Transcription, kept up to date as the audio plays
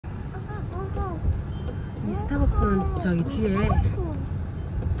이 스타벅스는 저기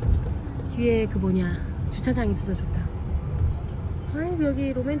뒤에 그 뭐냐 주차장이 있어서 좋다. 아이고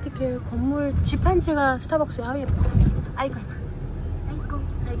여기 로맨틱해. 건물 집 한 채가 스타벅스야. 아우 예뻐. 아이고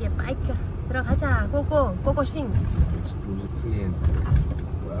예뻐. 아이고 들어가자. 고고싱.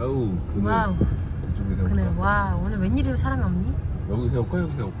 와우. 그늘. 와 오늘 웬일이로 사람이 없니? 여기 세울까?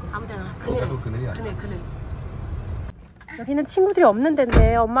 여기 세울까? 아무데나. 그늘이야. 그늘. 여기는 친구들이 없는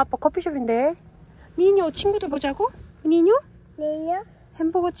데인데 엄마 아빠 커피숍인데. 니뇨 친구들 보자고? 니뇨? 네요?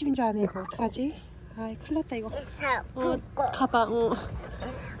 햄버거 집인 줄 아네. 이거 어떡하지? 아이 큰일 났다 이거. 가봐.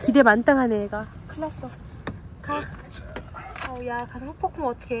 기대 만땅하네 얘가. 큰일 났어. 가. 야 가서 훅 뽑으면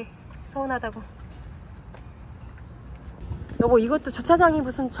어떡해. 서운하다고. 여보 이것도 주차장이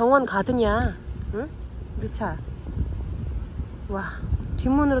무슨 정원 가든이야. 응? 우리 차. 와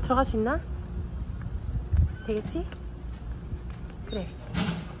뒷문으로 들어갈 수 있나? 되겠지? 그래.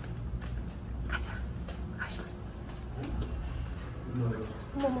 가자.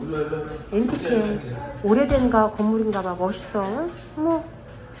 어머. 앤티크해. 오래된 건물인가봐. 멋있어. 어머.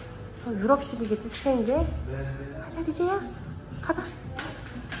 유럽식이겠지 스페인게. 가자 리제야. 가봐.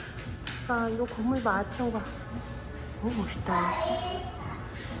 아 이거 건물 봐. 아치형 봐. 오 멋있다.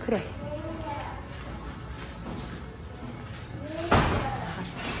 그래.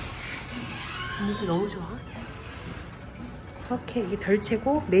 맛있다. 분위기 너무 좋아. 이렇게 이게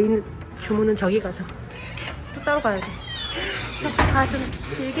별채고 메인 주문은 저기 가서 또 따로 가야 돼. 좀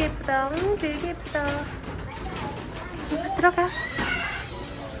되게 예쁘다. 되게 예쁘다. 들어가.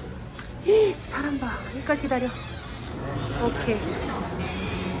 사람 봐. 여기까지 기다려. 오케이.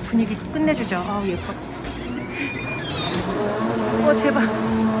 분위기 끝내주죠. 아우 예뻐. 제발.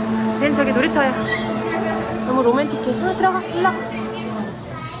 쟤는 저기 놀이터야. 너무 로맨틱해. 들어가. 일로.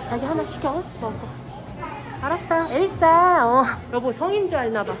 자기 하나 시켜. 먹어. 알았어. 엘사. 여보 성인 줄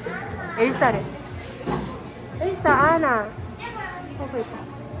알나봐. 엘사래. 엘사 아나. 예뻐.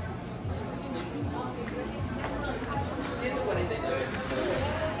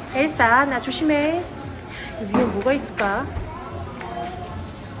 엘사 아나 조심해. 위에 뭐가 있을까?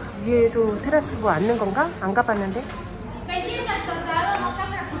 위에도 테라스 뭐 앉는 건가? 안 가봤는데.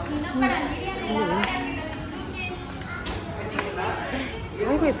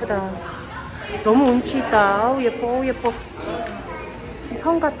 아이고 예쁘다. 너무 운치 있다. 아우 예뻐.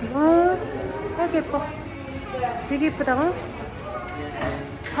 성 같아. 아이고 예뻐. 되게 예쁘다.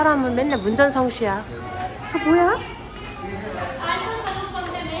 사람은 맨날 문전성시야. 저 뭐야?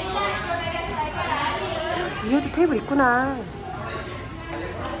 위에도 테이블 있구나.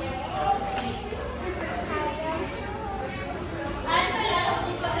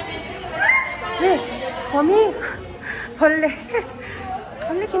 왜? 범이? 벌레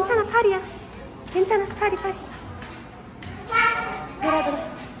괜찮아. 팔이야. 괜찮아. 팔이. 돌아.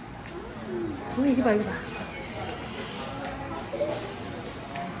 이거 봐.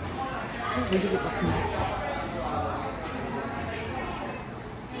 못 이길 것 같은데.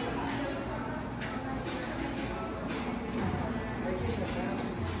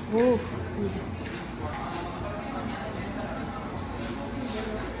 오.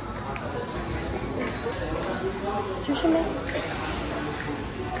 조심해.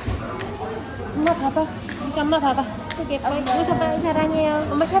 엄마 봐봐. 이제 엄마 봐봐. 되게 예뻐. 웃어봐. 사랑해요.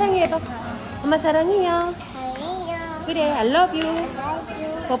 엄마 사랑해 해봐. 엄마 사랑해요. 그래. I love you.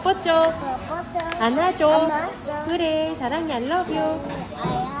 뽀뽀줘. 안아줘. 그래. 사랑해. I love you.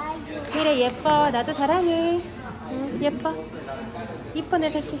 그래. 예뻐. 나도 사랑해. 예뻐. 이뻐 내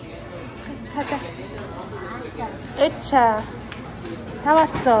새끼. 가자. 으차. 다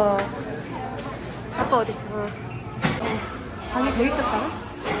왔어. 아빠 어딨어? 방이 더 있었다.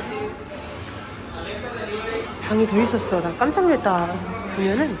 방이 더 있었어. 나 깜짝 놀랐다.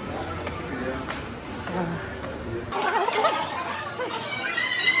 보면은.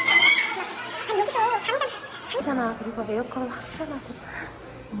 괜찮아. 그리고 에어컨 확 시원하고.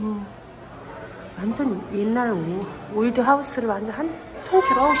 완전 옛날 올드 하우스를 완전 한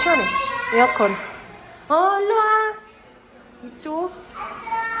통째로 시원해. 에어컨. 일로 와. 이쪽.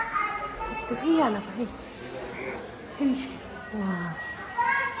 또 회의하나봐. 회의실. 와.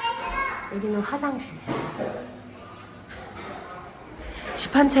 여기는 화장실.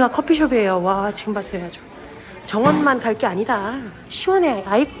 집 한 채가 커피숍이에요. 와 지금 봤어요. 아주 정원만 갈 게 아니다. 시원해.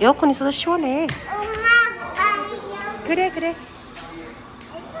 에어컨 있어서 시원해. 그래.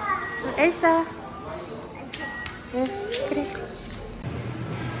 엘사. 응, 그래.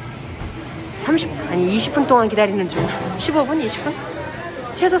 20분 동안 기다리는 중. 15분? 20분?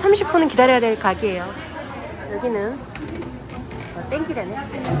 최소 30분은 기다려야 될 가게예요. 여기는 땡기라네.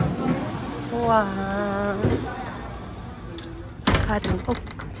 우와. 가든.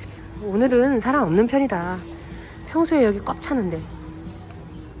 깜짝이야. 오늘은 사람 없는 편이다. 평소에 여기 꽉 차는데.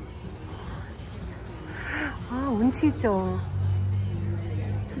 아, 운치 있죠.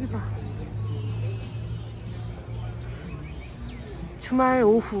 저기 봐. 주말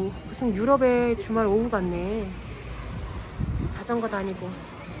오후. 무슨 유럽의 주말 오후 같네. 자전거 다니고.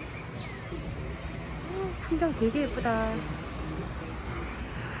 풍경 되게 예쁘다.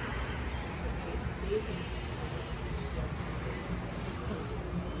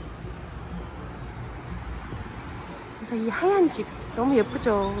 그래서 이 하얀 집 너무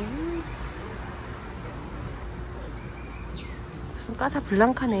예쁘죠. 무슨 casa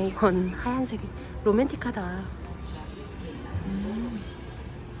blanca네. 이건 하얀색이 로맨틱하다.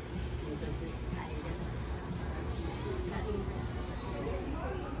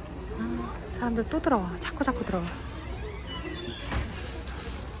 사람들 또 들어와. 자꾸 들어와.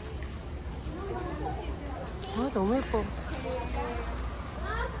 너무 예뻐.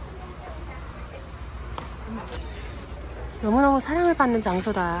 너무너무 사랑을 받는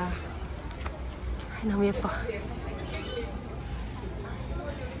장소다. 너무 예뻐.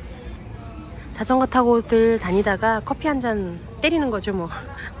 자전거 타고들 다니다가 커피 한 잔 때리는 거죠 뭐.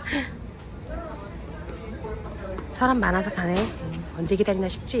 사람 많아서 가네. 언제 기다리나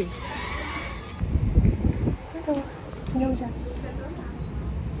싶지. 더워. 분영샷.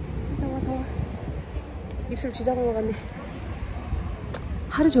 더워. 입술 쥐잡은 것 같네.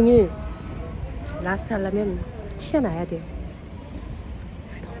 하루 종일 라스트 하려면 티가 나야 돼.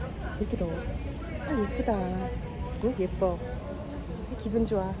 이렇게 더워. 아, 예쁘다. 응? 예뻐. 기분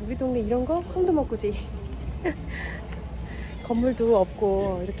좋아. 우리 동네 이런 거 꿈도 못 꾸지. 건물도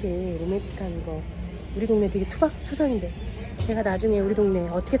없고 이렇게 로맨틱한 거. 우리 동네 되게 투박투성인데, 제가 나중에 우리 동네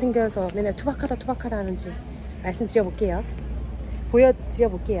어떻게 생겨서 맨날 투박하다 하는지 말씀드려 볼게요. 보여드려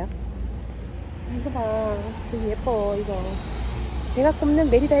볼게요. 이거 봐. 되게 예뻐. 이거 제가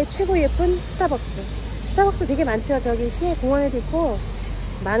꼽는 메리다의 최고 예쁜 스타벅스. 스타벅스 되게 많죠. 저기 시내 공원에도 있고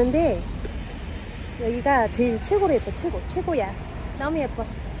많은데, 여기가 제일 최고로 예뻐. 최고야. 너무 예뻐.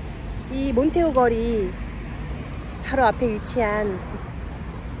 이 몬테오 거리 바로 앞에 위치한,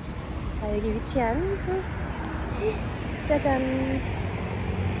 자, 여기 위치한, 짜잔,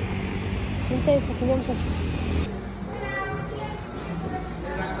 진짜 예뻐. 기념샷이.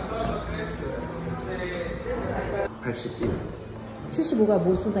 81. 75가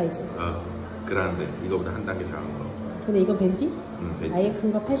무슨 사이즈? 그란데 이거보다 한 단계 작은 거. 근데 이건 벤티? 벤티. 아예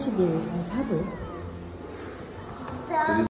큰 거 81. 4부.